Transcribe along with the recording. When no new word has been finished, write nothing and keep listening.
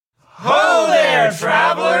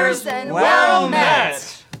travelers, and well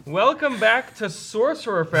met. Welcome back to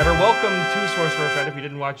Sorcerer Fed, or welcome to Sorcerer Fed if you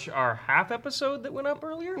didn't watch our half episode that went up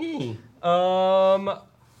earlier.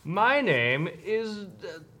 My name is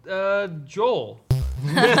Joel.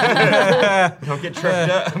 Don't get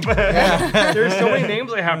tripped up. There's so many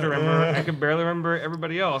names I have to remember. I can barely remember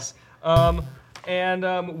everybody else.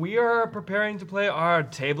 We are preparing to play our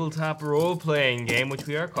tabletop role-playing game, which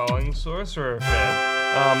we are calling Sorcerer Fed.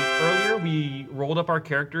 Earlier, we rolled up our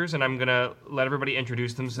characters, and I'm gonna let everybody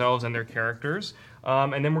introduce themselves and their characters,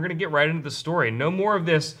 and then we're gonna get right into the story. No more of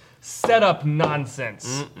this setup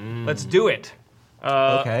nonsense. Let's do it.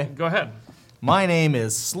 Okay. Go ahead. My name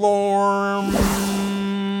is Slorm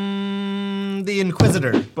the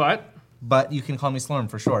Inquisitor, but you can call me Slorm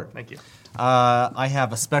for short. Thank you. I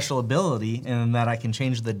have a special ability in that I can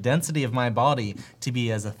change the density of my body to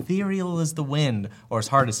be as ethereal as the wind or as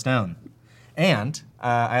hard as stone. And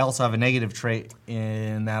I also have a negative trait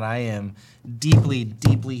in that I am deeply,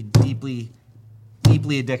 deeply, deeply,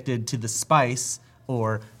 deeply addicted to the spice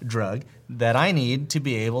or drug that I need to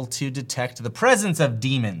be able to detect the presence of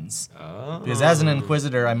demons. Because as an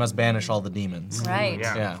Inquisitor, I must banish all the demons. Right.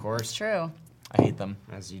 Yeah. Of course. It's true. I hate them.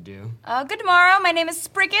 As you do. Good tomorrow. My name is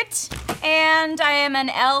Spriggett, and I am an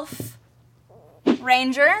elf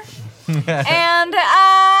ranger. And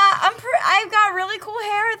I've got really cool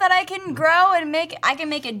hair that I can grow and I can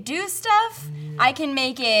make it do stuff. I can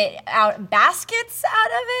make it baskets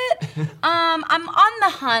out of it. I'm on the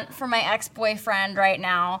hunt for my ex-boyfriend right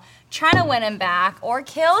now, trying to win him back or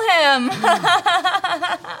kill him.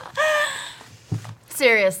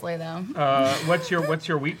 Seriously though. What's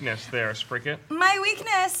your weakness there, Spriggett? My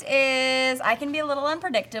weakness is I can be a little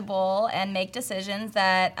unpredictable and make decisions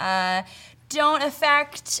that don't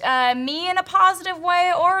affect me in a positive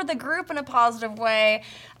way or the group in a positive way.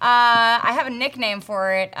 I have a nickname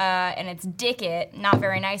for it, and it's Dickett. Not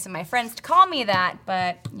very nice of my friends to call me that,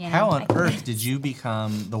 but you know. How on earth did you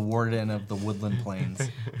become the warden of the Woodland Plains?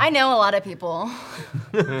 I know a lot of people.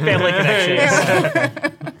 Family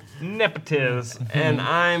connections. Nepotism. And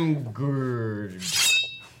I'm Gurd.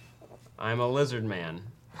 I'm a lizard man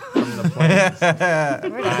from the plains. I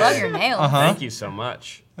really love your nails. Thank you so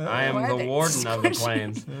much. I am Why are the they warden of the squishy?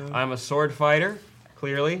 plains. I'm a sword fighter,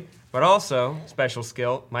 clearly, but also, special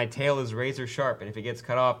skill, my tail is razor sharp, and if it gets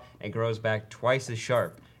cut off, it grows back twice as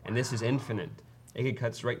sharp. And this is infinite. It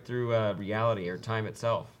cuts right through reality or time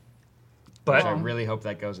itself. Which I really hope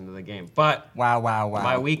that goes into the game. But Wow.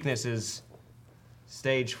 my weakness is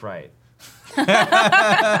stage fright.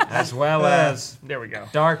 As well as There we go.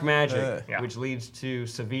 dark magic, Yeah. which leads to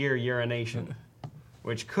severe urination,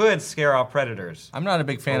 which could scare off predators. I'm not a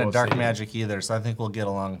big fan We'll of dark see. magic either, so I think we'll get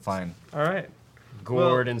along fine. All right.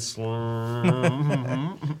 Gord and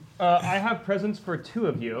Slurm. I have presents for two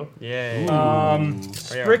of you. Yay.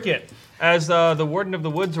 Spriggett, as the warden of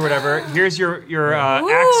the woods or whatever, here's your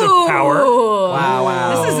axe of power.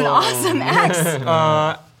 Wow. This is an awesome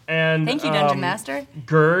axe. And Thank you, Dungeon Master.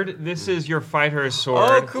 Gerd, this is your fighter's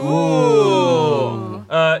sword. cool.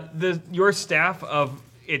 Your staff of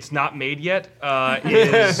it's not made yet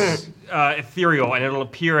is ethereal, and it'll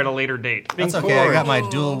appear at a later date. That's okay, I got my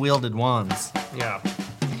dual-wielded wands. Yeah.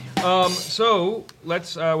 So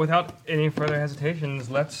let's, without any further hesitations,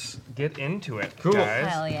 let's get into it, guys.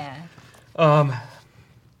 Hell yeah.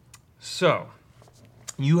 So,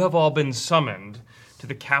 you have all been summoned to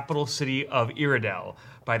the capital city of Iridel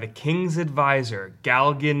by the king's advisor,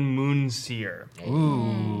 Galgan Moonseer.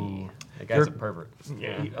 That guy's a pervert.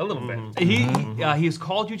 Yeah, a little bit. He has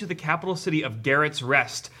called you to the capital city of Garrett's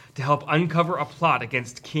Rest to help uncover a plot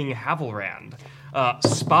against King Havelrand.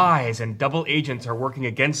 Spies and double agents are working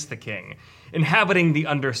against the king, inhabiting the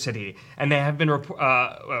Undercity, and they have been reported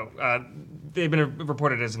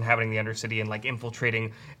as inhabiting the Undercity and like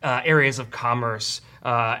infiltrating areas of commerce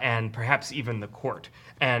and perhaps even the court.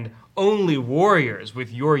 And only warriors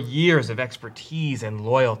with your years of expertise and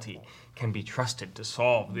loyalty can be trusted to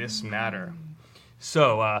solve this matter.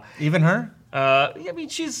 So, Even her? I mean,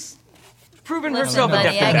 she's proven Listen, herself buddy,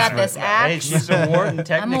 adept I at got that. this Hey, axe. she's a warden, I'm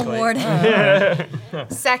technically. a warden.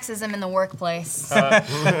 Sexism in the workplace. So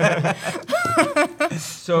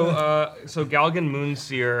Galgan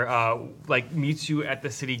Moonseer meets you at the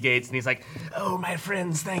city gates, and he's like, "Oh, my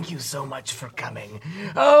friends, thank you so much for coming.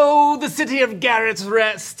 Oh, the city of Garrett's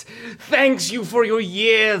Rest, thanks you for your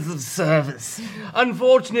years of service.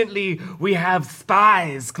 Unfortunately, we have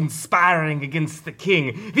spies conspiring against the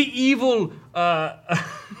king. The evil,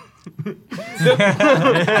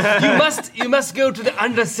 You must go to the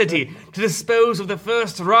Undercity to dispose of the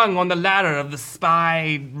first rung on the ladder of the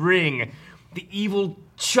spy ring. The evil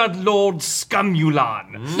Chudlord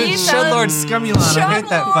Scumulan. He's a Shudlord Scumulan, I hate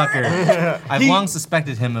that Chudlord. fucker. I've long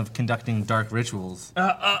suspected him of conducting dark rituals.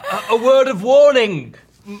 A word of warning,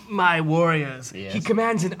 my warriors. Yes. He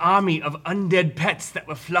commands an army of undead pets that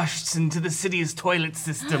were flushed into the city's toilet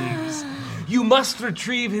systems. You must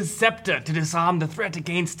retrieve his scepter to disarm the threat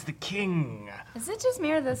against the king. Is it just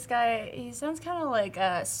me or this guy? He sounds kind of like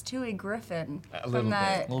Stewie Griffin little bit.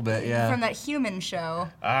 A little bit, yeah. from that Human show.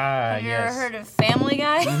 Ah, Have you ever heard of Family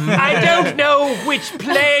Guy? I don't know which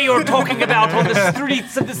play you're talking about on the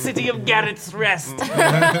streets of the city of Garrett's Rest.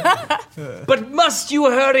 But must you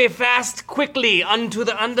hurry fast quickly unto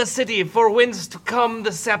the Undercity, for whence to come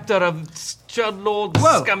the scepter of Chudlord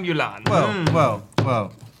Whoa. Scumulan.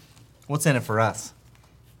 Whoa. What's in it for us?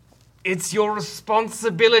 It's your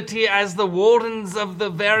responsibility as the wardens of the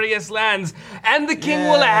various lands, and the king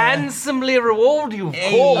will handsomely reward you, of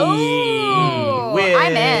course. Ooh,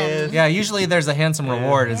 I'm in. Yeah, usually there's a handsome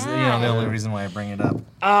reward is the only reason why I bring it up.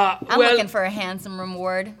 I'm looking for a handsome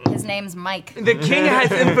reward. His name's Mike. The king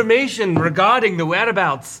has information regarding the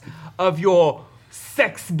whereabouts of your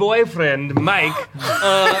sex boyfriend, Mike.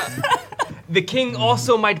 The king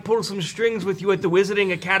also might pull some strings with you at the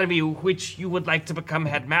Wizarding Academy, which you would like to become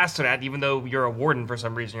headmaster at, even though you're a warden for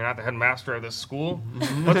some reason. You're not the headmaster of this school.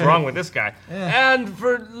 What's wrong with this guy? And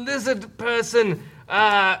for lizard person,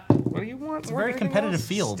 what do you want? It's a very competitive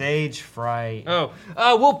field. Stage fright. Oh,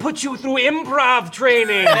 we'll put you through improv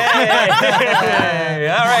training. Hey,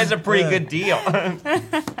 all right, it's a pretty good deal.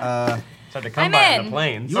 It's hard to come I'm by on in. the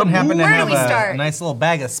planes. You wouldn't happen to Where do have we start? a nice little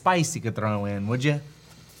bag of spice you could throw in, would you?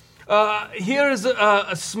 Here is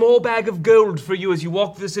a small bag of gold for you as you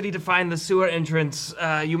walk through the city to find the sewer entrance.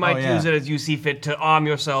 You might yeah. use it as you see fit to arm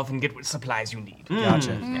yourself and get what supplies you need.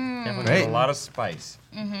 Gotcha. Definitely Great. a lot of spice.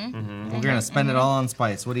 We're gonna spend it all on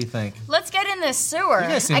spice. What do you think? Let's get in this sewer. You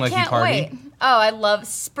guys seem I like you can't party. wait. Oh, I love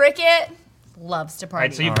Spricket. Loves to party.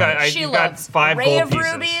 Right, so you've got She you've got loves 5 Ray gold of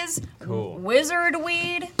pieces. Rubies, Cool. Wizard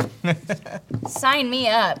Weed. Sign me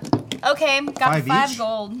up. Okay, got 5 5 each?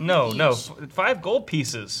 gold. No, no, each. 5 gold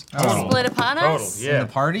pieces. Oh. Split upon Total, us. In yeah. the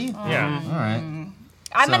party? Yeah. All right.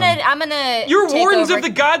 I'm So- gonna. You're take wardens over. of the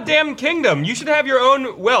goddamn kingdom. You should have your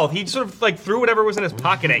own wealth. He sort of like threw whatever was in his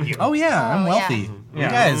pocket at you. Oh yeah, I'm Oh, wealthy. yeah. You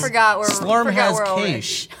Yeah. guys. Forgot we're- Slurm forgot has we're all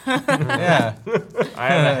cash. Yeah. I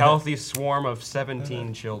have a healthy swarm of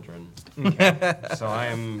 17 children. So I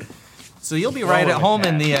am. So you'll be right Rolling at home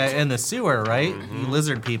with in the sewer, right? You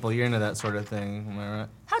lizard people, you're into that sort of thing. Am I right?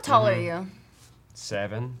 How tall are you?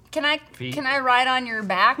 7. Can I Feet. can I ride on your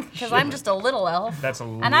back? Because I'm just a little elf. That's a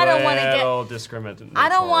And I don't wanna get- little discriminatory. I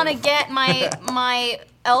don't want to get my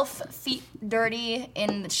elf feet dirty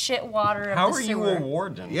in the shit water of How the are sewer. you a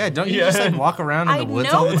warden? Yeah, don't you just like walk around in I the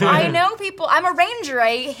woods all know, the time? I know people. I'm a ranger.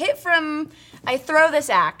 I throw this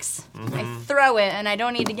axe. I throw it, and I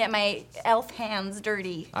don't need to get my elf hands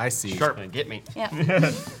dirty. I see. Sharp, get me. Yeah.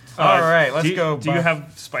 All right, let's do you, go. Do you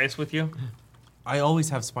have spice with you? I always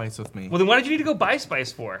have spice with me. Well, then why did you need to go buy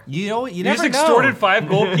spice for? You know, you You never just know. extorted 5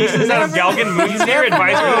 gold pieces out of Galgan Moonsphere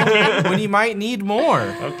advisor of the king? when you might need more.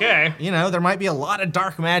 Okay. You know, there might be a lot of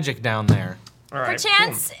dark magic down there. All right.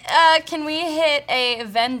 Perchance, can we hit a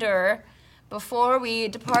vendor before we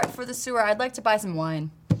depart for the sewer? I'd like to buy some wine.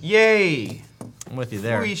 Yay! I'm with you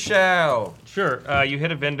there. We shall. Sure. You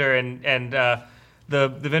hit a vendor, and the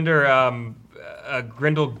vendor,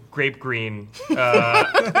 Grindel Grape Green,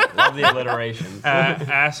 Love the alliteration.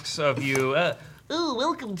 asks of you, oh,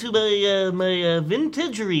 welcome to my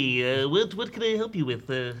vintagery. What can I help you with?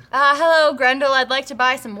 Hello, Grendel. I'd like to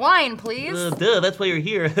buy some wine, please. Duh, that's why you're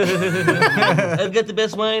here. I've got the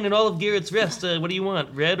best wine in all of Garrett's Rest. What do you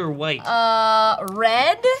want, red or white?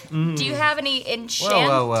 Red? Do you have any enchant?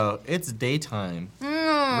 Whoa. It's daytime.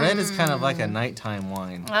 Red is kind of like a nighttime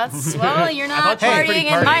wine. That's, well, you're not thought you were partying pretty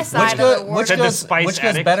in my party. side of the world. Which Said the goes, spice which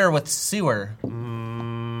goes addict. better with sewer?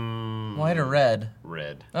 White or red?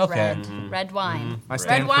 Red. Okay. Red wine. I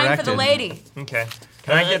stand Red wine for the corrected. lady. Okay.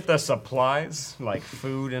 Can I get the supplies, like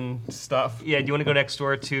food and stuff? Yeah, do you want to go next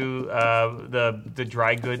door to the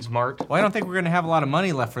dry goods mart? Well, I don't think we're gonna have a lot of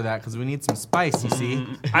money left for that because we need some spice. You see.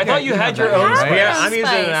 I thought you had your that, own right? spice. Yeah, I'm Spice.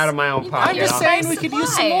 using it out of my own You pocket. I'm just Yeah. saying we could use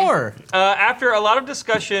some Supply. more. After a lot of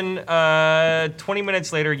discussion, 20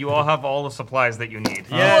 minutes later, you all have all the supplies that you need.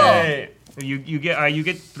 Yay! You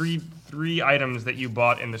get three items that you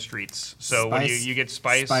bought in the streets. So what do you get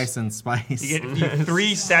spice. Spice and spice. You get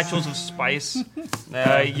 3 satchels of spice.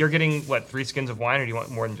 You're getting what, 3 skins of wine, or do you want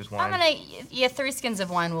more than just wine? 3 skins of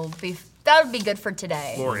wine will be, that would be good for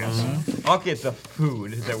today. Glorious. I'll get the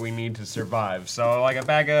food that we need to survive. So, like a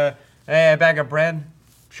bag of bread.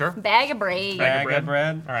 Sure. Bag of bread. Bag of bread.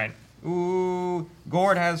 bread. All right. Ooh,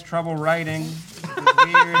 Gord has trouble writing.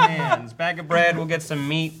 Weird hands. Bag of bread. We'll get some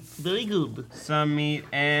meat. Very good. Some meat,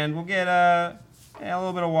 and we'll get a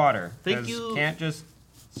little bit of water. Thank 'cause you. Can't just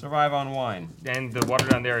survive on wine. And the water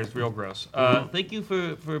down there is real gross. Thank you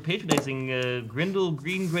for patronizing Grindel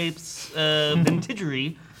Green Grapes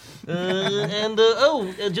Vintagery.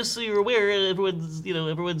 Just so you're aware,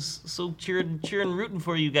 everyone's so cheering, rooting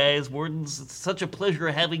for you guys, Wardens. It's such a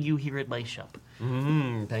pleasure having you here at my shop.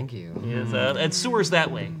 Thank you. Yes, and Sewer's that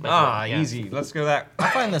way. Easy. Let's go that. I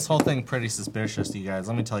find this whole thing pretty suspicious, you guys.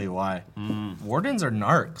 Let me tell you why. Wardens are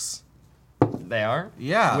narcs. They are?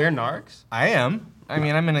 Yeah. We're narcs? I am. I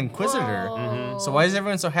mean, I'm an inquisitor. So why is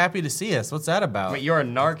everyone so happy to see us? What's that about? Wait, you're a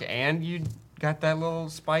narc and you got that little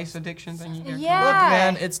spice addiction thing you got? Yeah. Look,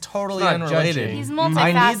 man, it's totally It's not unrelated. judging. He's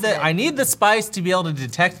multifaceted. I need the spice to be able to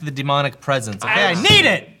detect the demonic presence. Okay, I need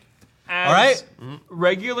it. As All right.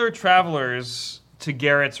 regular travelers to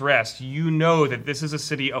Garrett's Rest, you know that this is a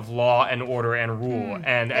city of law and order and rule.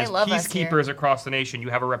 And as love us here. peacekeepers across the nation, you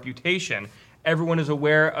have a reputation. Everyone is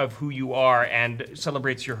aware of who you are and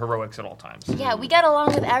celebrates your heroics at all times. Yeah, we get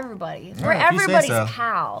along with everybody. We're if you say everybody's so.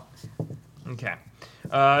 pal. Okay.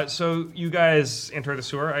 So you guys enter the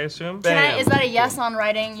sewer, I assume? Is that a yes on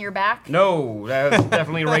writing your back? No, that's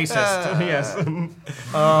definitely racist. Yes.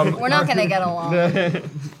 We're not gonna get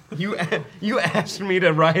along. You asked me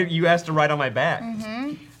to write. You asked to write on my back.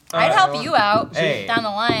 I'd help you out Hey. down the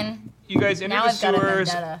line. You guys enter Now the I've got a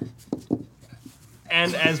sewers, vendetta.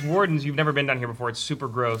 and as wardens, you've never been down here before. It's super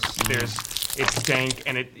gross. It's dank,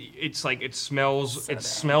 and it's like it smells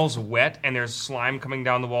wet, and there's slime coming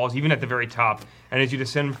down the walls, even at the very top. And as you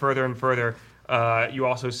descend further and further, you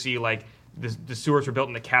also see like the sewers were built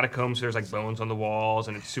in the catacombs. So there's like bones on the walls,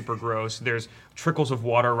 and it's super gross. There's trickles of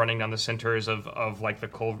water running down the centers of like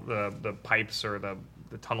the pipes or the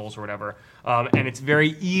tunnels or whatever. And it's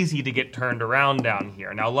very easy to get turned around down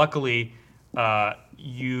here. Now, luckily,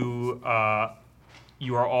 you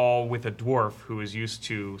are all with a dwarf who is used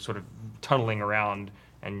to sort of tunneling around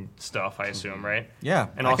and stuff, I assume, right? Yeah,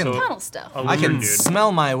 And I can- also Tunnel stuff. a I can lizard dude.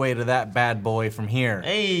 smell my way to that bad boy from here.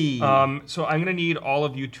 Hey. So I'm gonna need all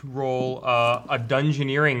of you to roll a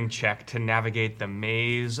dungeoneering check to navigate the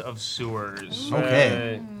maze of sewers.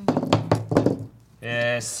 Okay.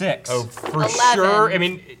 6. Oh, for 11. sure. I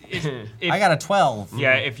mean, if I got a 12.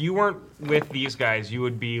 yeah, if you weren't with these guys, you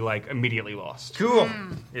would be like immediately lost. Cool.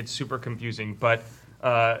 It's super confusing, but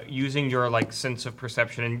using your like sense of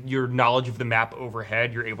perception and your knowledge of the map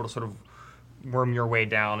overhead, you're able to sort of worm your way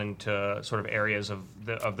down into sort of areas of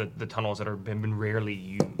the tunnels that have been rarely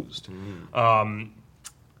used.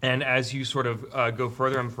 And as you sort of go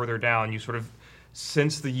further and further down, you sort of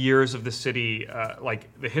sense the years of the city, like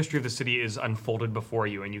the history of the city is unfolded before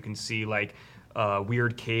you, and you can see like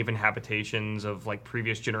weird cave inhabitations of like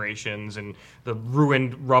previous generations and the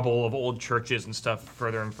ruined rubble of old churches and stuff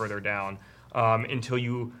further and further down, until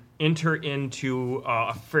you enter into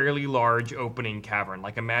a fairly large opening cavern.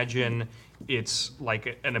 Like imagine it's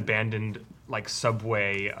like an abandoned like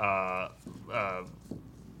subway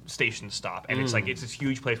station stop, and it's this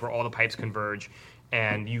huge place where all the pipes converge,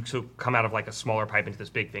 and you so come out of like a smaller pipe into this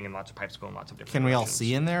big thing, and lots of pipes go in lots of different Can we all directions.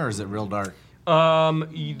 see in there, or is it real dark?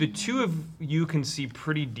 The two of you can see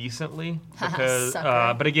pretty decently because,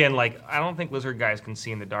 Sucker. but again, like I don't think lizard guys can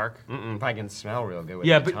see in the dark. If I can smell real good with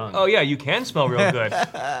Yeah, my but tongue. oh yeah, you can smell real good.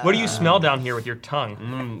 What do you smell down here with your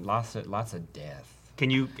tongue? Lots of death. Can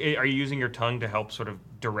you? Are you using your tongue to help sort of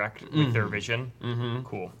direct with their vision?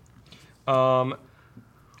 Cool.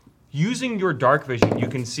 Using your dark vision, you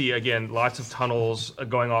can see again lots of tunnels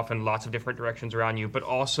going off in lots of different directions around you, but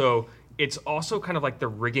also it's also kind of like the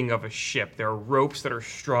rigging of a ship. There are ropes that are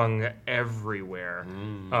strung everywhere,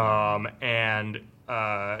 and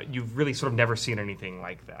you've really sort of never seen anything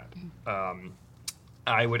like that.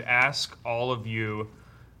 I would ask all of you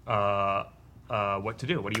what to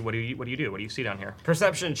do. What do you do? What do you see down here?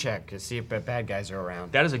 Perception check to see if bad guys are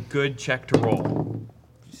around. That is a good check to roll.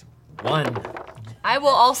 1. I will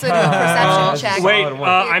also do a perception check. Wait, Solid one.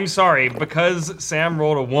 I'm sorry, because Sam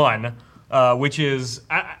rolled a 1, which is,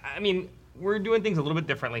 I mean, we're doing things a little bit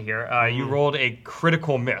differently here. You rolled a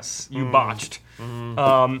critical miss. You botched.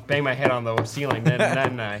 Bang my head on the ceiling,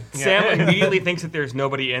 then I. Sam immediately thinks that there's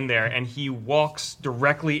nobody in there, and he walks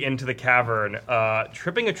directly into the cavern,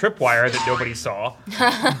 tripping a tripwire that nobody saw,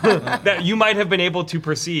 that you might have been able to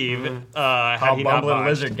perceive had he not bumbling botched.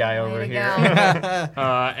 lizard guy over Way to here. go.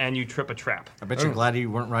 And you trip a trap. I bet you're glad you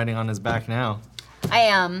weren't riding on his back now. I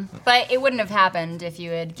am, but it wouldn't have happened if you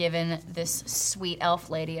had given this sweet elf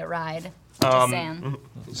lady a ride. Just saying.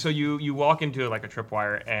 So you walk into like a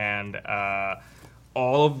tripwire, and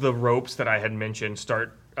all of the ropes that I had mentioned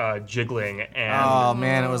start jiggling and Oh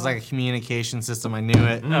man, it was like a communication system. I knew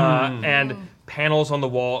it. and panels on the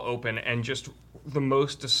wall open, and just the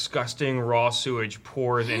most disgusting raw sewage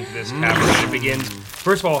pours into this cavern. And it begins.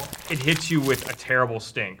 First of all, it hits you with a terrible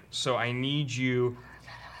stink. So I need you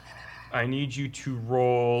to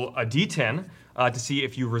roll a d10 to see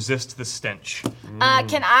if you resist the stench.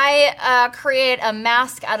 Can I create a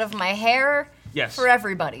mask out of my hair? Yes. For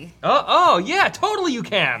everybody. Oh yeah, totally you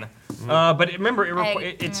can. But remember,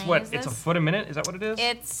 it's can I what? use It's a this? foot a minute. Is that what it is?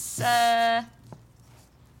 It's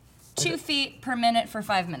 2 feet per minute for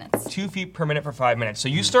 5 minutes. 2 feet per minute for 5 minutes. So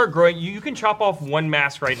you start growing. You can chop off one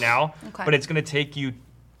mask right now, Okay. but it's going to take you.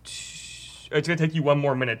 It's going to take you 1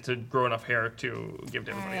 more minute to grow enough hair to give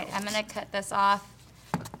to All everybody right, else. I'm gonna cut this off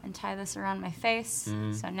and tie this around my face.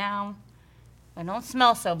 So now I don't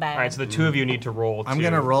smell so bad. All right, so the two of you need to roll. I'm to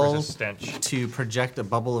gonna roll resist stench. to project a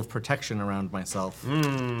bubble of protection around myself. All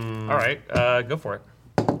right, go for it.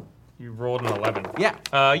 You rolled an 11. Yeah.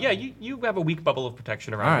 Yeah, you have a weak bubble of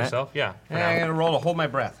protection around All right. yourself. Yeah. for And I'm now. gonna roll to hold my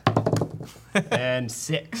breath. And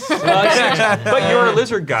 6. But you're a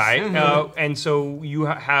lizard guy, and so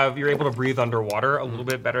you're able to breathe underwater a little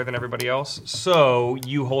bit better than everybody else. So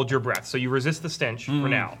you hold your breath. So you resist the stench for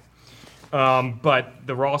now. But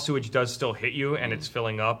the raw sewage does still hit you, and it's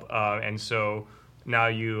filling up, and so now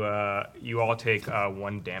you all take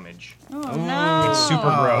 1 damage. Oh no. It's super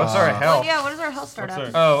gross. What's our health? Yeah, what does our health start What's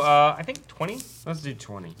at? our- I think 20. Let's do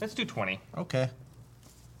 20. Let's do 20. Okay.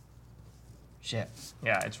 Shit.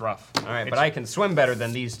 Yeah, it's rough. All right, but I can swim better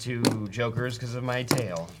than these two jokers because of my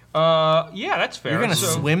tail. Yeah, that's fair. You're gonna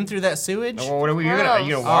So swim through that sewage? Well, what are we? You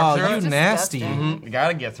gonna walk Oh, through you it? nasty. disgusting. You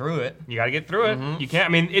gotta get through it. You got to get through it. You can't. I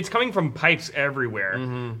mean, it's coming from pipes everywhere.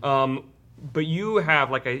 But you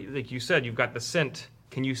have, like you said, you've got the scent.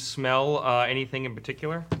 Can you smell anything in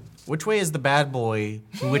particular? Which way is the bad boy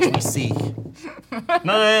which we seek?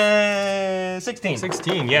 16.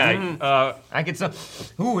 16. Yeah. I can smell.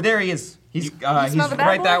 Ooh, there he is. He's smell he's the bad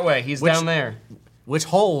right boy? that way. He's Which- down there. Which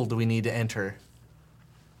hole do we need to enter?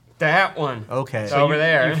 That one. Okay. So over you,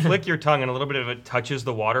 there. You flick your tongue, and a little bit of it touches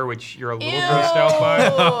the water, which you're a little Ew. grossed out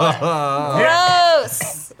by. Gross.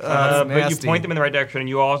 That's But you nasty. point them in the right direction, and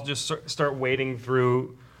you all just start wading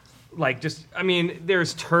through. I mean,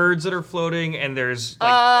 there's turds that are floating, and there's like,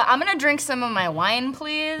 I'm gonna drink some of my wine,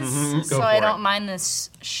 please, so Go I for don't it. mind this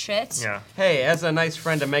shit. yeah. Hey, as a nice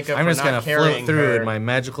friend to make up I'm for just not gonna carrying float through her. in my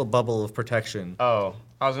magical bubble of protection. Oh,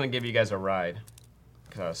 I was gonna give you guys a ride.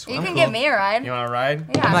 You can give me a ride. You want a ride?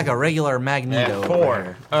 Yeah. I'm like a regular Magneto. Yeah, over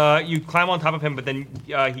 4. here. You climb on top of him, but then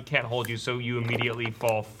he can't hold you, so you immediately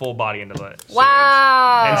fall full body into the sewage.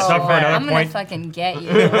 Wow. And suffer another I'm gonna point. fucking get you.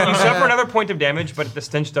 You suffer another point of damage, but the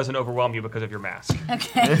stench doesn't overwhelm you because of your mask.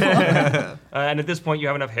 Okay. And at this point, you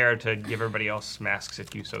have enough hair to give everybody else masks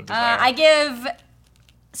if you so desire. I give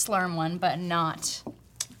Slurm one, but not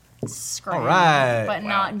Scram. All right. But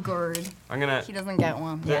not Gord. I'm gonna. He doesn't get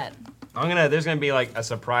one yet. There's gonna be like a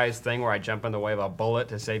surprise thing where I jump in the way of a bullet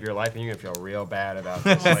to save your life, and you're gonna feel real bad about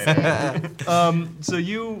this later. So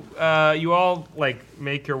you all like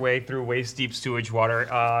make your way through waist deep sewage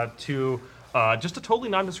water to just a totally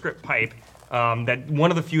nondescript pipe that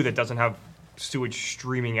one of the few that doesn't have sewage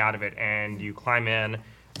streaming out of it, and you climb in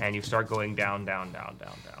and you start going down.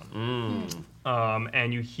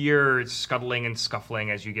 And you hear scuttling and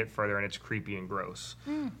scuffling as you get further, and it's creepy and gross.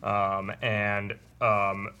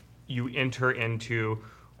 You enter into,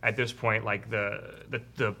 at this point, like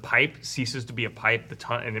the pipe ceases to be a pipe,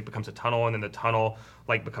 and it becomes a tunnel, and then the tunnel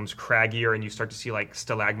like becomes craggier, and you start to see like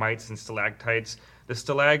stalagmites and stalactites. The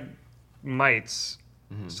stalagmites,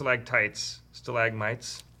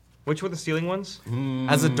 stalagmites. Which were the ceiling ones?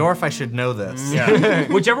 As a dwarf, I should know this. Yeah.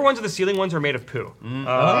 Whichever ones of the ceiling ones are made of poo.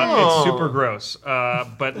 It's super gross.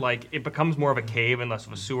 But like it becomes more of a cave and less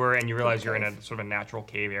of a sewer, and you realize you're in a sort of a natural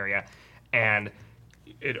cave area, and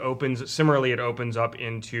it opens up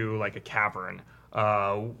into like a cavern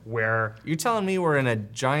where You're telling me we're in a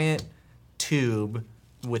giant tube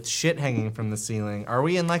with shit hanging from the ceiling. Are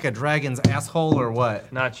we in like a dragon's asshole or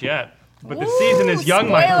what? not yet, but the Ooh, season is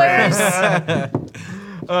young, my spoilers. friends.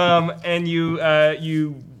 And you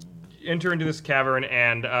enter into this cavern,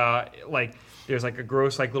 and like there's like a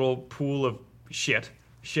gross like little pool of shit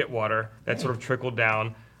water that sort of trickled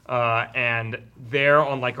down. And there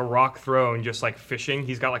on like a rock throne, just like fishing,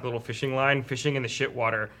 he's got like a little fishing line, fishing in the shit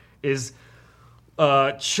water, is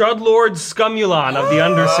Chudlord Scumulon of the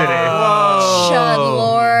Undercity. Chud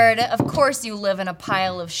Lord. Of course you live in a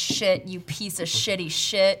pile of shit, you piece of shitty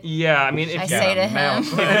shit. Yeah, I mean, if I you, say to him.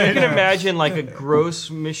 if you can imagine like a gross,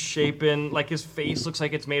 misshapen, like his face looks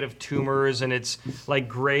like it's made of tumors, and it's like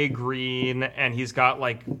gray-green, and he's got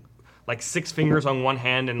like like 6 fingers on one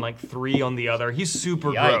hand and like 3 on the other. He's super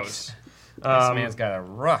Yikes. gross. This man's got a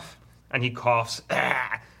rough. And he coughs.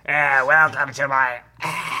 Welcome to my.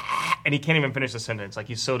 And he can't even finish the sentence. Like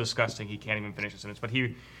he's so disgusting, he can't even finish the sentence. But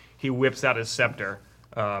he whips out his scepter,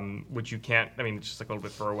 which you can't. I mean, it's just like a little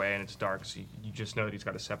bit far away and it's dark, so you just know that he's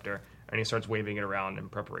got a scepter. And he starts waving it around in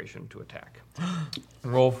preparation to attack.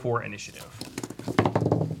 Roll for initiative.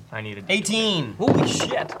 I need a 18. Holy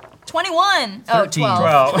shit! 21. 13.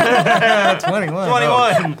 Oh, 12. 21.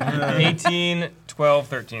 21. 18, 12,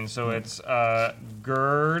 13. So it's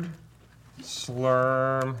Gerd,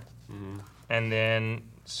 Slurm, and then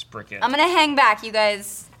Spricket. I'm gonna hang back, you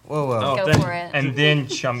guys. Whoa, whoa. Oh, Go then- for it. And then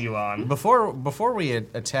Chumulon. Before we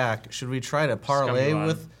attack, should we try to parlay Scumulon.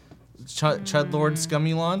 with Chudlord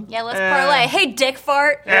Scumulon? Yeah, let's parlay. Hey, Dick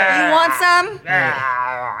Fart, you want some?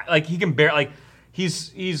 Like he can bear like he's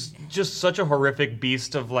just such a horrific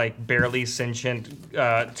beast of like barely sentient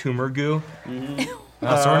tumor goo.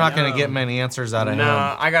 Oh, so we're not going to get many answers out of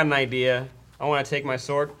Nah, him. I got an idea. I want to take my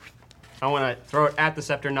sword. I want to throw it at the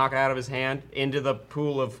scepter, knock it out of his hand, into the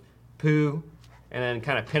pool of poo, and then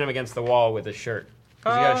kind of pin him against the wall with his shirt.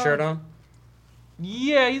 Does he got a shirt on?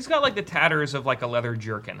 Yeah, he's got like the tatters of like a leather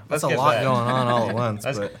jerkin. That's Let's a get lot that. going on all at once.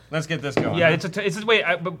 But Let's get this going. Yeah, it's a wait.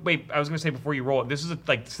 But wait, I was gonna say before you roll it. This is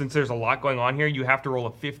like since there's a lot going on here, you have to roll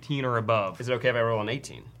a 15 or above. Is it okay if I roll an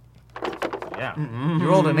 18? Yeah. you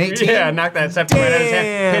rolled an 18? Yeah, knock that scepter right out of his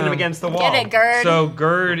hand, pin him Damn. against the wall. Get it, Gerd. So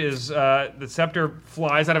Gerd is the scepter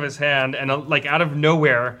flies out of his hand, and like out of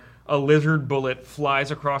nowhere, a lizard bullet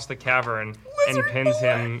flies across the cavern and pins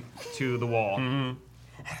him to the wall.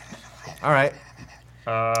 All right.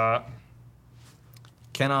 Uh,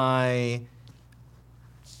 Can I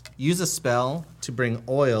use a spell to bring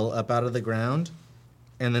oil up out of the ground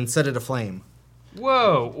and then set it aflame?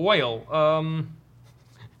 Whoa, oil.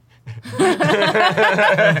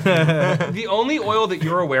 The only oil that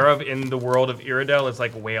you're aware of in the world of Iridel is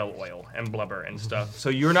like whale oil and blubber and stuff. So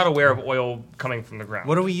you're not aware of oil coming from the ground.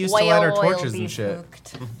 What do we use to light our Whale oil torches be and shit?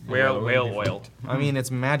 spooked. whale oil? I mean,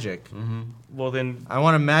 it's magic. Well then, I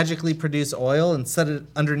want to magically produce oil and set it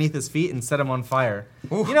underneath his feet and set him on fire.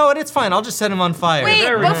 You know what? It's fine. I'll just set him on fire. Wait,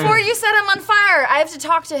 There we go. before you set him on fire, I have to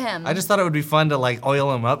talk to him. I just thought it would be fun to like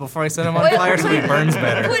oil him up before I set him on fire so he burns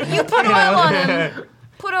better. Put oil on him.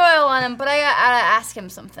 Put oil on him, but I gotta ask him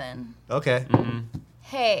something. Okay.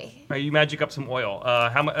 Hey, you magic up some oil.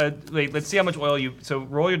 How much? Wait, let's see how much oil you. So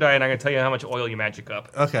roll your die, and I'm gonna tell you how much oil you magic up.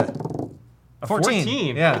 Okay. A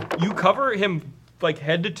 14. Yeah. You cover him like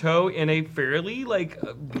head to toe in a fairly like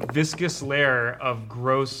viscous layer of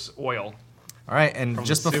gross oil. All right, and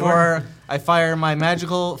just the sewer? before I fire my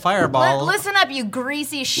magical fireball, listen up, you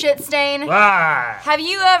greasy shit stain. Ah! Have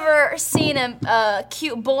you ever seen a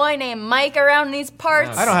cute boy named Mike around these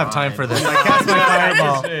parts? I don't have time for this. I cast my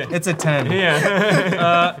fireball. It's a 10.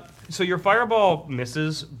 Yeah. So your fireball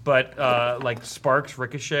misses, but like sparks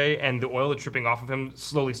ricochet, and the oil that's dripping off of him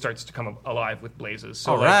slowly starts to come alive with blazes.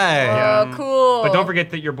 So All like, right. Oh, cool. But don't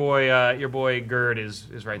forget that your boy Gerd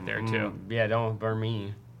is right there too. Yeah, don't burn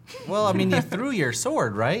me. Well, I mean, you threw your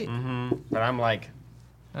sword, right? But I'm like,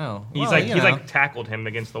 Oh. He's well, like you he's know. like tackled him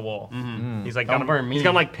against the wall. He's like Don't got him, burn me. he's got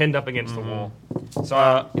him like pinned up against the wall.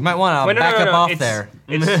 so You might want to Wait, no, back no, no, up no, off it's, there.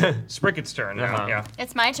 It's Spricket's turn now. Uh-huh. Yeah.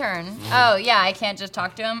 It's my turn. Oh, yeah, I can't just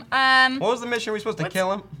talk to him. what was the mission? Are we supposed to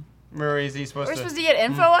kill him? Or is he supposed We're to? supposed to get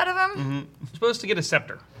info out of him? You're supposed to get a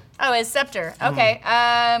scepter. Oh, his scepter. Okay.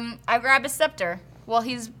 I grab his scepter while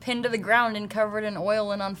he's pinned to the ground and covered in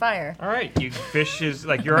oil and on fire. All right, you fish his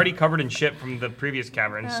like you're already covered in shit from the previous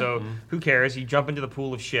cavern, so who cares? You jump into the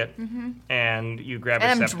pool of shit and you grab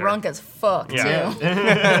And his I'm scepter. drunk as fuck, Yeah.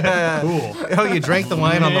 too. Cool. Oh, you drank the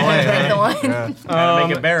wine on the way. Drank the huh? wine. Yeah.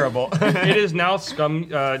 Make it bearable. It is now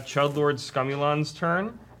Chudlord Scumulon's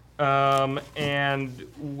turn. And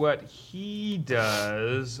what he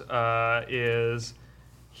does is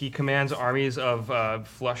he commands armies of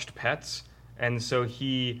flushed pets, and so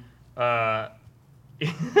he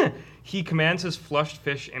he commands his flushed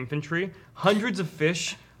fish infantry. Hundreds of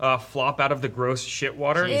fish flop out of the gross shit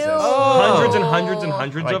water. Ew. Hundreds and hundreds and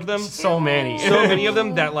hundreds Like, of them. so many. So many of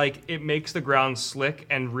them that like it makes the ground slick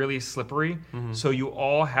and really slippery. So you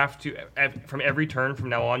all have to from every turn from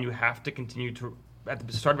now on you have to continue to at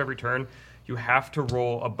the start of every turn you have to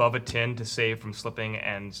roll above a 10 to save from slipping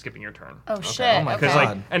and skipping your turn. Oh, shit. Oh my Because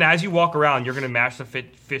God. like, and as you walk around, you're gonna mash the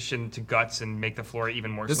fish into guts and make the floor even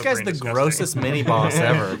more. This slippery guy's and the disgusting. grossest mini boss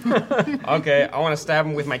ever. Okay, I want to stab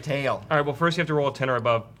him with my tail. All right, well first you have to roll a 10 or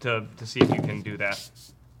above to see if you can do that.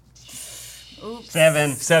 Oops.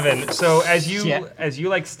 7. 7. So as Shit. you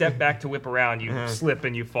like step back to whip around, you slip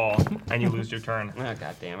and you fall and you lose your turn. Oh,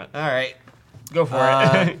 God damn it. All right. Go for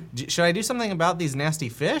it. Should I do something about these nasty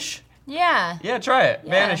fish? Yeah. Yeah, try it. Yeah.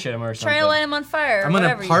 Vanish him or something. Try to light him on fire. Or I'm gonna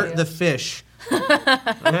whatever you part do. the fish.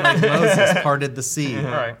 Like Moses parted the sea. All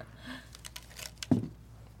right.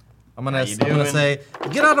 I'm gonna you I'm gonna doing? say,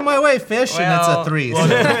 get out of my way, fish, and it's a Well, 3.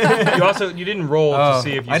 You didn't roll to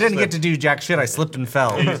see if you I didn't get slipped. to do jack shit. I slipped and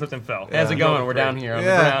fell. You slipped and fell. How's it going? We're down here on the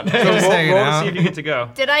ground. Yeah. So Just roll, hanging roll to out. see if you get to go.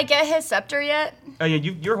 Did I get his scepter yet? Oh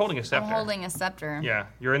yeah, you're holding a scepter. I'm holding a scepter. Yeah,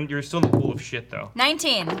 you're still in the pool of shit though.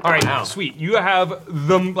 19. All right, Wow. sweet. You have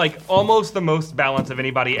almost the most balance of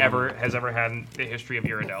anybody has ever had in the history of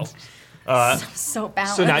Iridel. So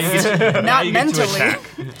balanced. So now you get to, now Not you get to mentally. attack.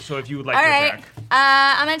 So if you would like All to right. attack,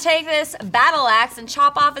 I'm gonna take this battle axe and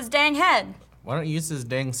chop off his dang head. Why don't you use his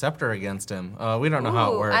dang scepter against him? We don't know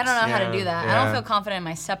how it Ooh, works. I don't know how to do that. I don't Yeah. feel confident in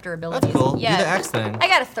my scepter abilities. That's cool. yet. Do the axe thing. I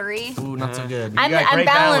got a 3. Ooh, not so good. I'm got great balanced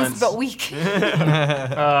balance. but weak.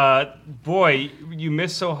 boy, you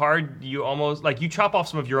miss so hard. You almost you chop off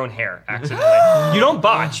some of your own hair accidentally. You don't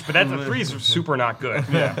botch, but that's a 3 is super not good.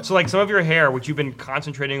 Yeah. So some of your hair, which you've been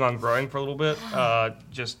concentrating on growing for a little bit,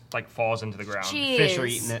 just falls into the ground. Jeez. Fish are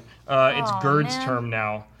eating it. It's Aw, Gerd's man. turn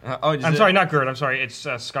now. I'm Sorry, not Gerd. I'm sorry. It's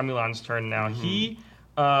Scumulan's turn now. Mm-hmm. He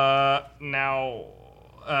now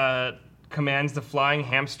commands the flying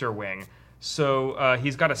hamster wing. So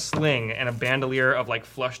he's got a sling and a bandolier of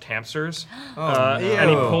flushed hamsters. And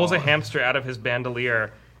he pulls a hamster out of his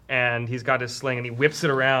bandolier, and he's got his sling and he whips it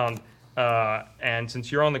around. And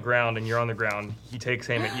since you're on the ground and you're on the ground, he takes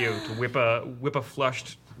aim at you to whip a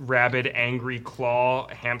flushed, rabid, angry claw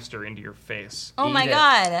hamster into your face. Oh my Eat it.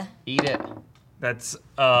 god. Eat it. That's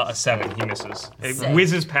a 7. He misses. It Sick.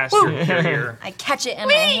 whizzes past your ear. I catch it in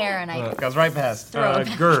my hair and I Goes right past. throw it.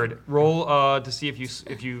 Gerd, roll to see if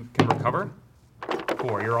you can recover.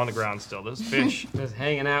 4. You're on the ground still. This fish. Just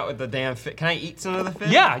hanging out with the damn fish. Can I eat some of the fish?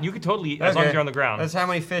 Yeah, you could totally eat as long as Okay. you're on the ground. That's how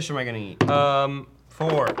many fish am I gonna eat?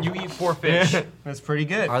 4. You eat 4 fish. That's pretty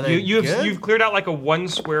good. Are they You've good? cleared out a 1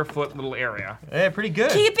 square foot little area. Yeah, pretty good.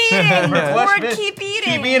 keep eating. Flush Ward, fish. keep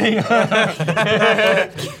eating. Keep eating.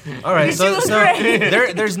 All right, so doing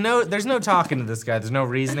great. there's no talking to this guy. There's no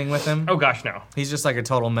reasoning with him. Oh gosh, no. He's just like a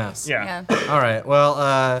total mess. Yeah. Yeah. All right.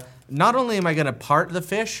 Well, not only am I gonna part the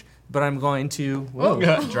fish, but I'm going to. Whoa.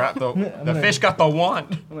 Drop the fish got the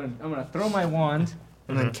wand. I'm gonna throw my wand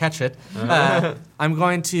and then catch it. I'm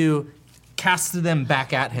going to cast them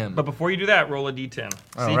back at him. But before you do that, roll a d10. All See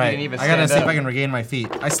if you right. can even I gotta stand see if up. I can regain my feet.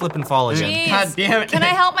 I slip and fall again. Jeez. God damn it. Can I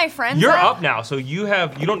help my friends? You're out? up now, so you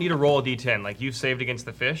don't need to roll a d10. You've saved against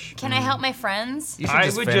the fish. Can I help my friends? You should I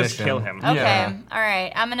just would finish just kill him. Okay. Yeah. All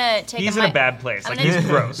right. I'm gonna take. He's a in a mi- bad place. I'm He's gonna-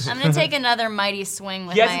 gross. I'm gonna take another mighty swing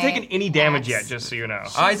with He my hasn't taken any damage yet, axe. just so you know.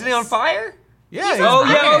 Isn't he on fire? Yeah. Oh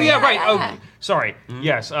he's- yeah, right. Yeah. Oh, sorry.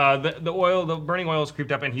 Yes, the burning oil has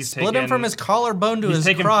creeped up, and he's Split taken. him from his collarbone to he's his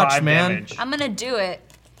taken crotch, 5 man. damage. I'm gonna do it.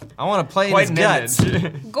 I want to play in Quite his an guts.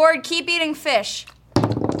 image. Gord, keep eating fish.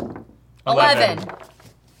 11.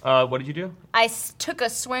 What did you do? I took a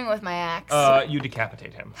swing with my axe. You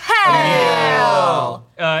decapitate him. Hell!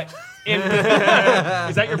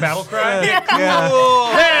 Is that your battle cry?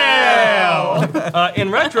 Hell!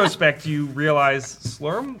 In retrospect, you realize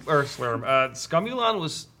Scumulan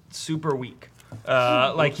was super weak.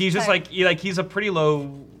 He's just he's a pretty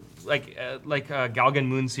low, Galgan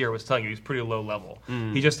Moonseer was telling you, he's pretty low level.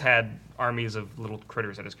 He just had armies of little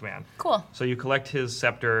critters at his command. Cool. So you collect his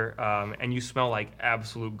scepter, and you smell like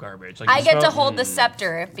absolute garbage. I you get to smell- hold the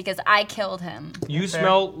scepter because I killed him. You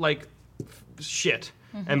smell like shit,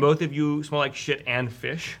 and both of you smell like shit and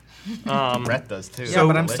fish. Brett does too. Yeah,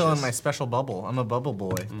 but I'm still in my special bubble. I'm a bubble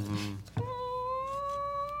boy.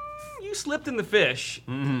 You slipped in the fish,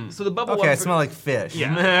 so the bubble. Okay, I wasn't- smell like fish. Yeah.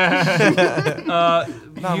 Not You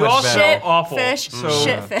much all better. smell Shit, awful. fish, So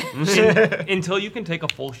shit fish. until you can take a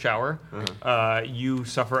full shower, you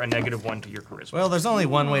suffer a -1 to your charisma. Well, there's only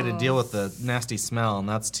one way to deal with the nasty smell, and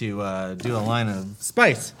that's to do a line of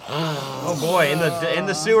spice. Oh boy, in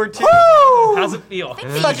the sewer too. How's it feel? I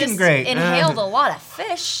think you Fucking just great. inhaled a lot of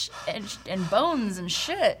fish and bones and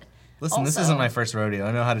shit. Listen, this Also- isn't my first rodeo.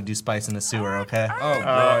 I know how to do spice in the sewer, okay? Oh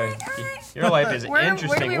boy, your life is Where do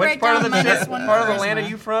interesting. we Which write part of the down minus one part of the charisma? land are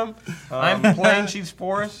you from? I'm Plain Chiefs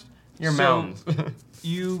Forest. Your So- mountains.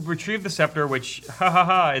 You retrieve the scepter, which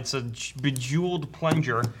it's a bejeweled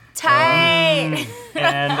plunger, Tight.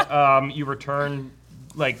 and you return.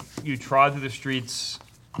 You trod through the streets.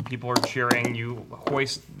 People are cheering. You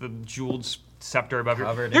hoist the jeweled scepter above your.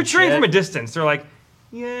 Covered in They're cheering shit. from a distance. They're like,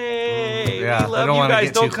 "Yay! Yeah, we they love don't you wanna guys.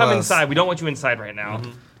 get Don't too come close. inside. We don't want you inside right now."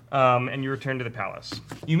 And you return to the palace.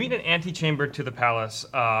 You meet an antechamber to the palace,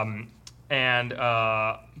 and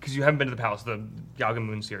because you haven't been to the palace, the Galgan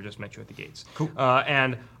Moonseer just met you at the gates. Cool.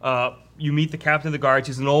 And you meet the captain of the guards.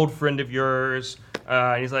 He's an old friend of yours.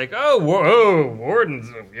 And he's like, oh, whoa, Wardens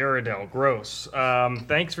of Uridel, gross.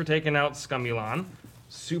 Thanks for taking out Scumulon.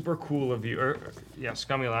 Super cool of you.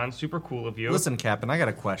 Scumulon, super cool of you. Listen, Captain, I got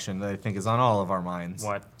a question that I think is on all of our minds.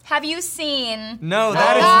 What? Have you seen? No,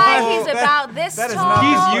 that is Guy, he's about this that is tall.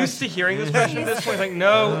 not- He's used to hearing this question at this point. Like,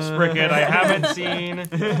 no, Spricket, I haven't seen.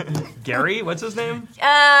 Gary, what's his name?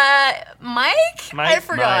 Mike? Mike? I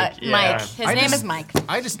forgot. Mike, yeah. Mike. His name is Mike.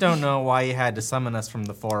 I just don't know why you had to summon us from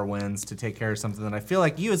the Four Winds to take care of something that I feel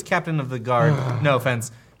like you as captain of the guard, no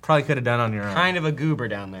offense, probably could have done on your own. Kind of a goober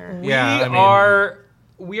down there. Yeah,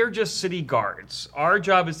 We are just city guards. Our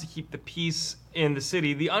job is to keep the peace in the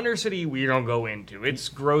city. The Undercity we don't go into. It's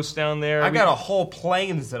gross down there. I've got a whole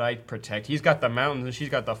plains that I protect. He's got the mountains and she's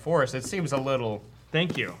got the forest. It seems a little...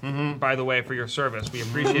 Thank you, by the way, for your service. We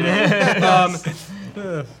appreciate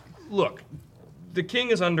it. Look, the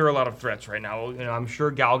king is under a lot of threats right now. You know, I'm sure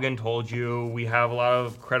Galgan told you we have a lot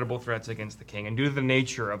of credible threats against the king. And due to the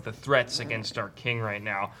nature of the threats against our king right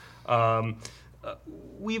now,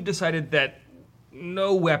 we've decided that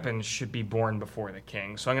no weapons should be borne before the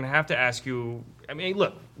king. So I'm going to have to ask you, I mean,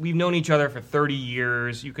 look, we've known each other for 30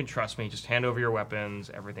 years. You can trust me. Just hand over your weapons.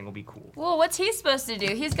 Everything will be cool. Well, what's he supposed to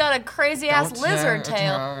do? He's got a crazy ass lizard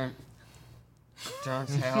tail. Don't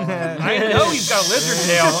tell him. I know he's got a lizard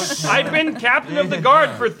tail. I've been captain of the guard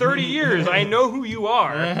for 30 years. I know who you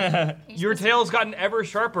are. Your tail's gotten ever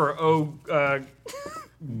sharper,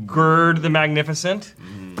 Gerd the Magnificent.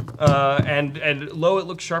 And lo, it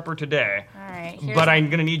looks sharper today. All right. But I'm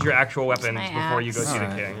gonna need your actual weapons my before you go see the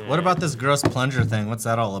Alright. king. What about this gross plunger thing? What's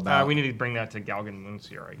that all about? We need to bring that to Galgan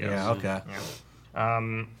Moonseer, I guess. Yeah, okay.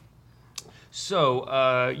 Yeah.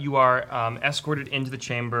 So you are escorted into the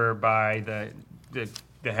chamber by the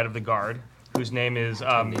head of the guard, whose name is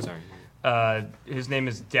his name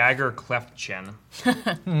is Dagger Cleftchen.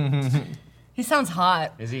 He sounds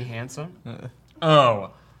hot. Is he handsome?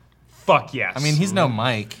 Oh, fuck yes. I mean, he's no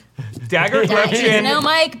Mike. Dagger He's Cleftchen. no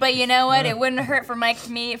Mike, but you know what? It wouldn't hurt for me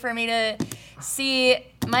to see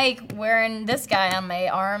Mike wearing this guy on my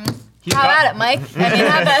arm. How about it, Mike? I mean,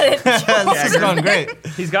 how about it? This is going great.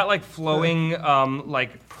 He's got like flowing,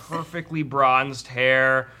 like perfectly bronzed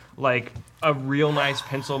hair, like a real nice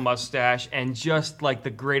pencil mustache, and just like the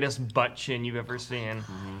greatest butt chin you've ever seen.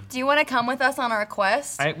 Do you want to come with us on our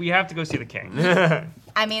quest? We have to go see the king.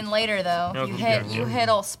 I mean, later though. Okay, You hit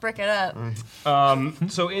all Spricket up.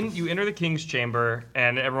 So you enter the king's chamber,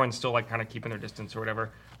 and everyone's still like kind of keeping their distance or whatever.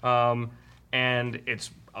 And it's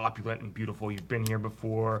opulent and beautiful. You've been here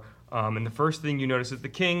before. And the first thing you notice is the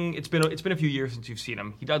king. It's been a few years since you've seen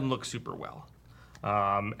him. He doesn't look super well.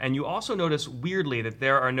 And you also notice weirdly that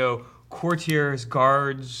there are no courtiers,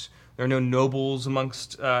 guards. There are no nobles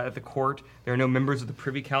amongst at the court. There are no members of the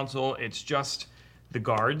Privy Council. It's just the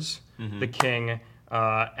guards, the king,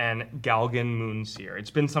 and Galgan Moonseer.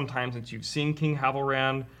 It's been some time since you've seen King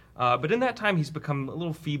Havelrand, but in that time he's become a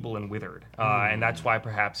little feeble and withered, and that's why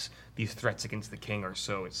perhaps these threats against the king are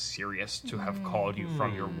so serious to have called you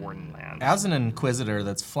from your warden land. As an inquisitor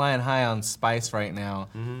that's flying high on spice right now,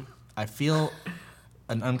 I feel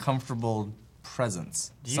an uncomfortable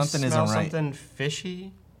presence. Do you Something smell isn't right. something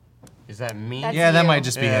fishy? Is that meat? That's Yeah, that you. might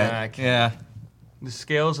just be Yeah, it. okay. Yeah. The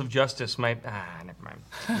scales of justice might. Never mind.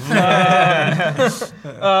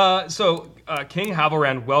 So King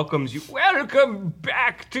Havelrand welcomes you. Welcome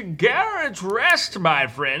back to Garrett's Rest, my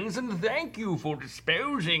friends, and thank you for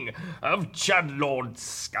disposing of Chudlord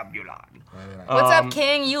Scumulon. What's up,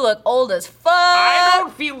 King? You look old as fuck. I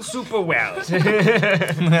don't feel super well.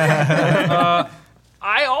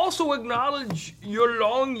 I also acknowledge your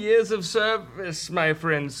long years of service, my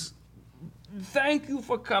friends. Thank you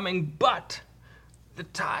for coming, but the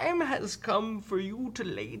time has come for you to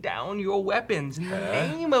lay down your weapons in the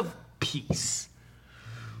name of peace.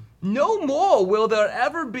 No more will there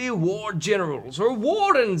ever be war generals or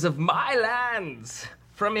wardens of my lands.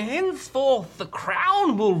 From henceforth, the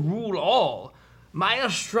crown will rule all. My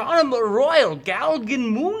astronomer royal,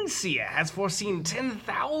 Galgan Moonseer, has foreseen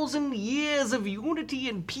 10,000 years of unity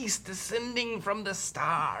and peace descending from the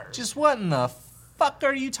stars. Just what in the fuck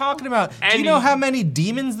are you talking about? Do And you know you- how many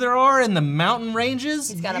demons there are in the mountain ranges?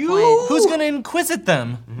 He's got a You- point. Who's gonna inquisit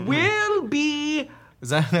them? will be Is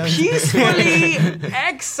that peacefully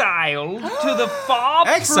exiled to the far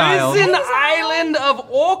Exiled? prison island of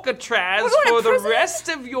Orcatraz We're going to for the prison? rest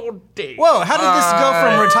of your days. Whoa, how did this go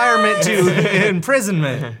from retirement to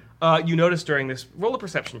imprisonment? You notice during this, roll a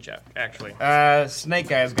perception check, actually. Snake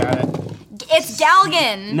guy's got it. It's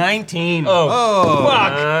Galgan. 19. Oh,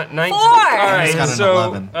 fuck. 19. 4. All I right, just got an so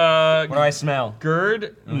 11. What do I smell?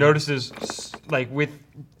 Gerd notices, like with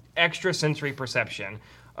extra sensory perception,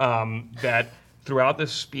 that throughout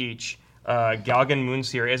this speech, Galgan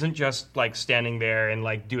Moonseer isn't just like standing there and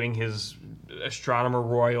like doing his astronomer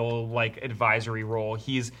royal like advisory role.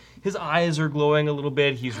 His eyes are glowing a little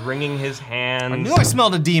bit. He's wringing his hands. I knew I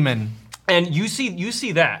smelled a demon. And you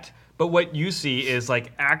see that, but what you see is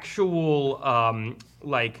like actual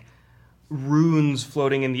like runes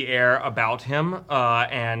floating in the air about him,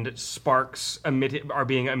 and sparks are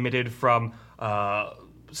being emitted from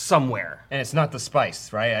somewhere. And it's not the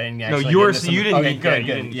spice, right? I didn't No, actually. you didn't. Okay, Yeah, good, you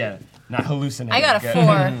good. didn't. Yeah, not hallucinating. I got a Good.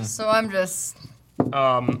 4, so I'm just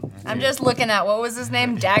looking at, what was his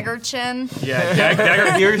name? Dagger Chin? Yeah,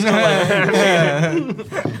 dagger. You're still like.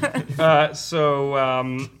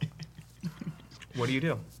 What do you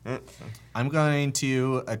do? I'm going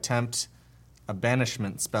to attempt a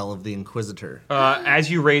banishment spell of the Inquisitor. As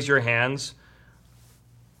you raise your hands,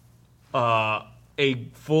 a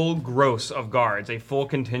full gross of guards, a full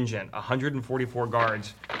contingent, 144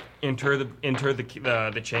 guards, enter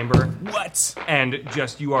the chamber. What? And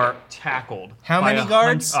just you are tackled. How by many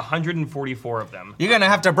guards? 144 of them. You're gonna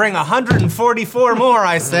have to bring 144 more,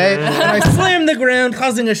 I say. And I slam the ground,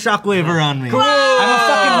 causing a shockwave around me. I'm a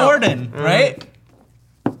fucking warden, right?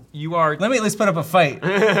 You are Let me at least put up a fight.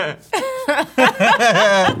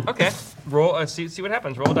 okay. Roll. See what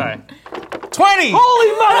happens. Roll a die. 20!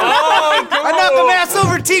 Holy mother! I knock a mass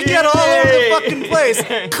over tea kettle all over the fucking place.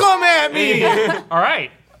 Come at me! All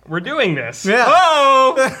right, we're doing this. Yeah.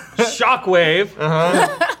 Oh! Shockwave.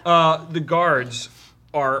 The guards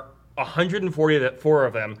are 144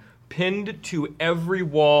 of them, pinned to every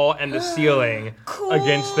wall and the ceiling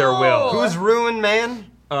against their will. Who's Ruin Man?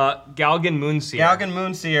 Galgan Moonseer. Galgan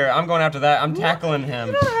Moonseer. I'm going after that. I'm tackling him.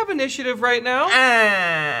 You don't have initiative right now.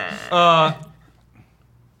 Ah.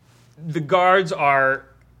 The guards are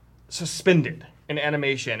suspended in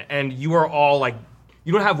animation, and you are all like,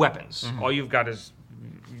 you don't have weapons. Mm-hmm. All you've got is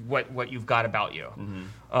what you've got about you.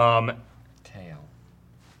 Tail.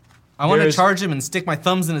 I want to There's- charge him and stick my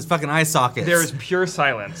thumbs in his fucking eye sockets. There is pure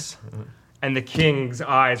silence, and the king's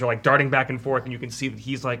eyes are like darting back and forth, and you can see that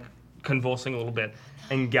he's like convulsing a little bit.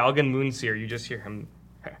 And Galgan Moonseer, you just hear him.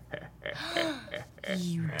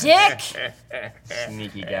 You dick!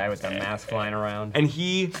 Sneaky guy with the mask flying around. And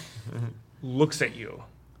he looks at you,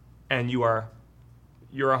 and you're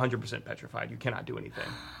 100% petrified. You cannot do anything.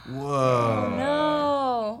 Whoa.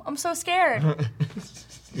 No, I'm so scared.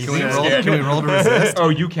 Can we roll to resist? Oh,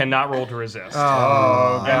 you cannot roll to resist.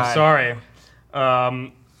 Oh, I'm sorry.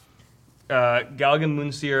 Galgan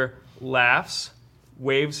Moonseer laughs,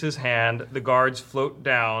 waves his hand, the guards float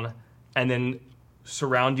down, and then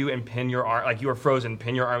surround you and pin your arm, like you are frozen,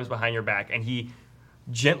 pin your arms behind your back, and he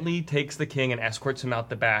gently takes the king and escorts him out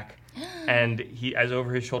the back, and he, as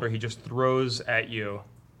over his shoulder, he just throws at you,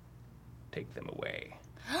 take them away.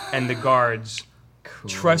 And the guards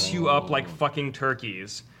truss you up like fucking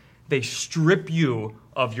turkeys. They strip you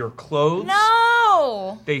of your clothes.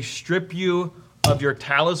 No! They strip you of your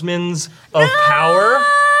talismans of power.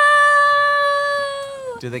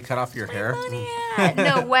 Do they cut off your hair?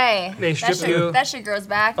 No way. They strip you That shit grows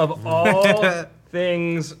back. of all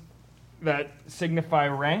things that signify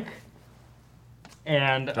rank.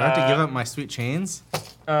 And Do I have to give up my sweet chains?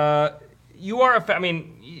 you are I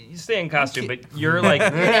mean, you stay in costume, but you're like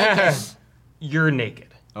you're naked.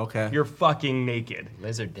 Okay. You're fucking naked.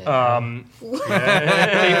 Lizard dick. They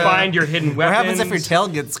find your hidden What weapons. happens if your tail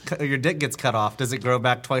gets, your dick gets cut off? Does it grow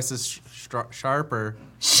back twice as sharp, or?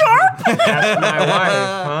 Sharp? Ask my wife,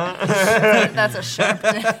 huh? That's a sharp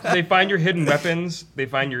thing. They find your hidden weapons. They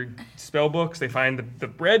find your spell books. They find the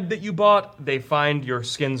bread that you bought. They find your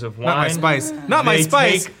skins of wine. Not my spice. Not my They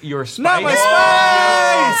spice. take your spice. Not my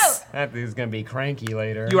spice. That dude's gonna be cranky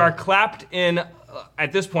later. You are clapped in.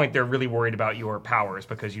 At this point, they're really worried about your powers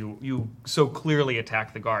because you so clearly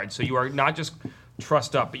attacked the guards. So you are not just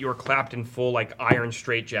trussed up, but you are clapped in full like iron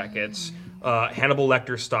straitjackets, Hannibal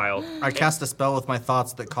Lecter style. I cast a spell with my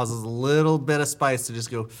thoughts that causes a little bit of spice to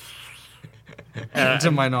just go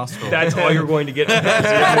into my nostril. That's all you're going to get.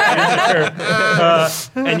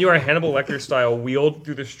 And you are Hannibal Lecter style, wheeled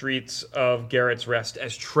through the streets of Garrett's Rest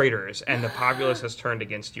as traitors, and the populace has turned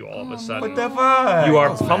against you all of a sudden. What the fuck? You are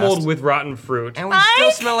That was pummeled fast. with rotten fruit, And we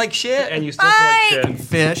still smell like shit. and you still feel like shit.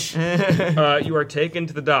 Fish. You are taken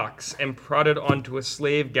to the docks and prodded onto a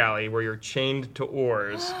slave galley where you're chained to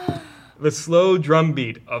oars. The slow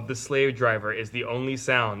drumbeat of the slave driver is the only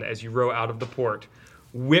sound as you row out of the port.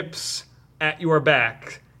 Whips at your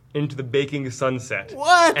back, into the baking sunset.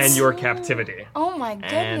 What? And your captivity. Oh my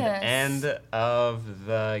goodness. And end of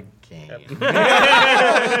the game.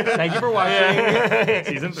 Thank you for watching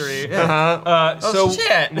season 3. So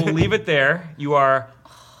shit. we'll leave it there. You are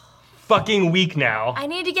fucking weak now. I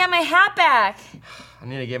need to get my hat back. I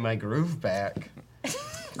need to get my groove back.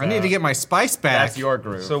 I need to get my spice back. That's your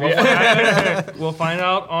groove. So we'll find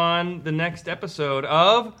out on the next episode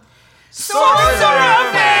of Sorcerer!